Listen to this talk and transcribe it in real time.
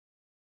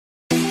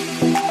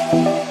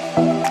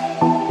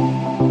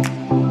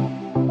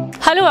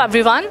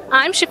everyone,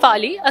 I am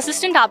Shifali,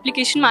 Assistant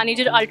Application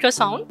Manager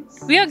Ultrasound.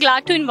 We are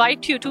glad to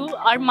invite you to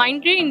our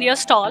Mindray India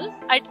stall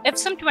at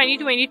AFSUMB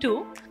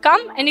 2022.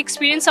 Come and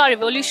experience our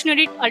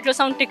revolutionary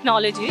ultrasound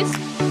technologies.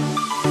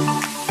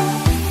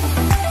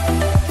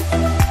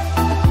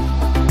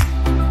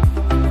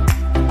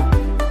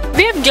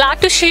 We are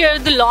glad to share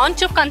the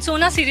launch of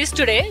Consona Series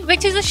today,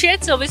 which is a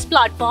shared service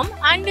platform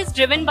and is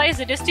driven by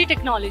ZST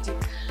technology.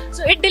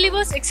 So it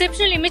delivers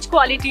exceptional image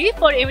quality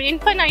for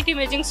infinite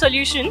imaging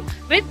solution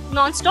with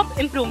non-stop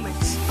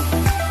improvements.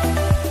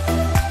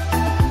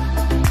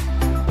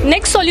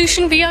 Next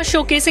solution we are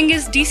showcasing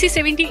is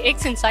DC70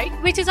 X Insight,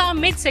 which is our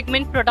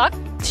mid-segment product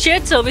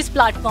shared service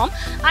platform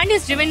and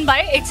is driven by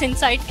X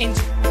Insight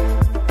engine.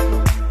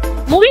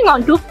 Moving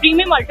on to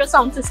premium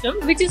ultrasound system,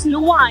 which is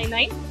Nova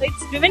i9.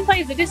 It's driven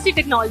by ZST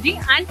technology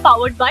and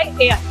powered by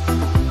AI.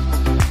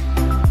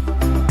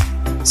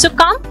 So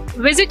come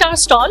visit our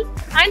stall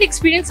and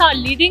experience our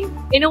leading,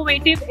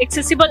 innovative,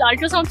 accessible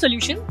ultrasound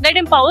solution that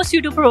empowers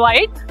you to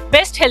provide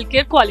best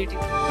healthcare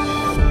quality.